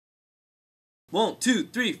1, 2,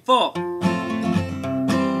 3, 4.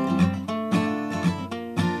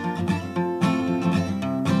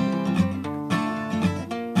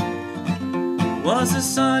 Was a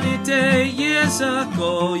sunny day years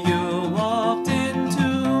ago, you walked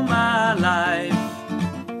into my life.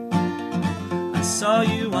 I saw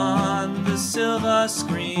you on the silver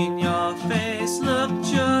screen, your face looked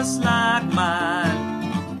just like mine.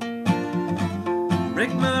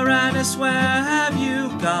 Rick Moranis, where have you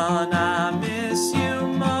gone? I miss you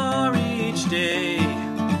more each day.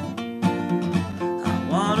 I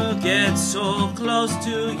wanna get so close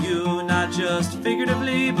to you, not just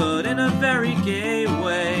figuratively, but in a very gay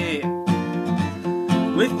way.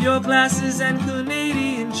 With your glasses and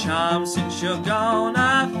Canadian charm, since you're gone,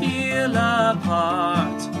 I feel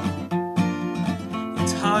apart.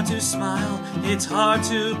 It's hard to smile, it's hard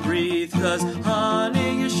to breathe, 'cause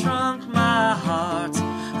honey, you shrunk my heart.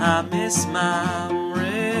 I miss my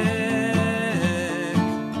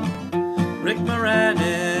Rick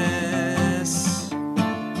Moranis.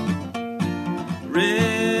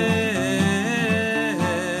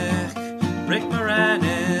 Rick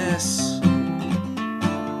Moranis.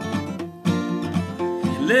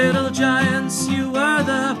 Little Giants, you were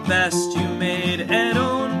the best. You made Ed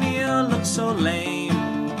O'Neill look so lame.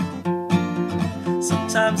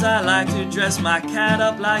 Sometimes I like to dress my cat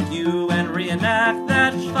up like you and reenact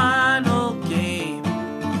that final game.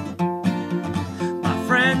 My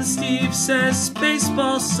friend Steve says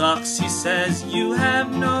baseball sucks. He says you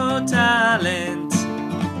have no talent.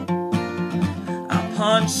 I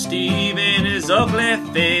punch Steve in his ugly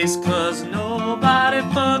face, 'cause nobody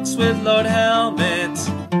fucks with Lord Helmet.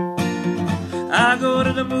 I go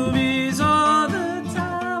to the movies all the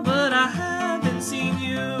time, but I haven't seen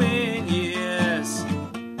you in years.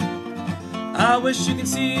 I wish you could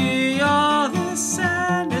see all this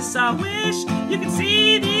sadness. I wish you could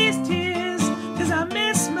see these tears, 'cause I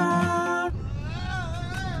miss my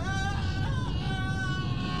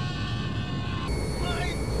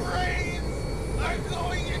brains are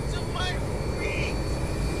going into my feet.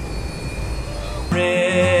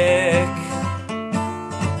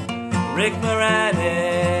 Rick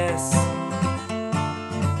Moranis.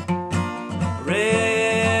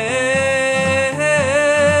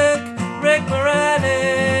 Rick Moranis.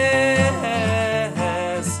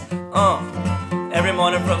 Every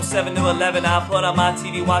morning from 7 to 11, I put on my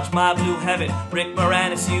TV, watch My Blue Heaven. Rick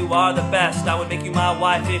Moranis, you are the best. I would make you my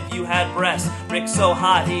wife if you had breasts. Rick's so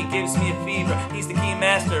hot, he gives me a fever. He's the key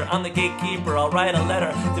master, I'm the gatekeeper. I'll write a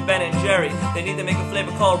letter to Ben and Jerry. They need to make a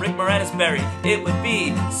flavor called Rick Moranis Berry. It would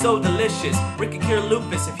be so delicious. Rick could cure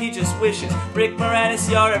lupus if he just wishes. Rick Moranis,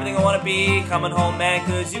 you're everything I wanna be. Coming home, man,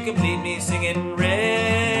 'cause you complete me singing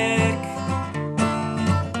Rick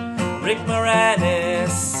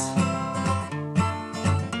Moranis.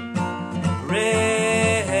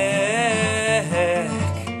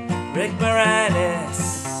 Rick Moranis.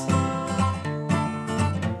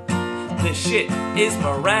 The shit is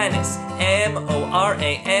Moranis,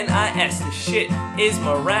 M-O-R-A-N-I-S. The shit is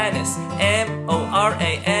Moranis,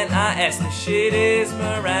 M-O-R-A-N-I-S. The shit is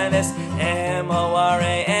Moranis,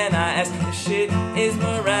 M-O-R-A-N-I-S. The shit is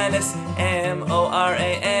Moranis,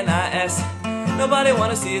 M-O-R-A-N-I-S. Nobody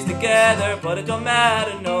wanna see us together, but it don't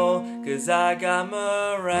matter, no, 'cause I got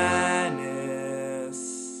Moranis.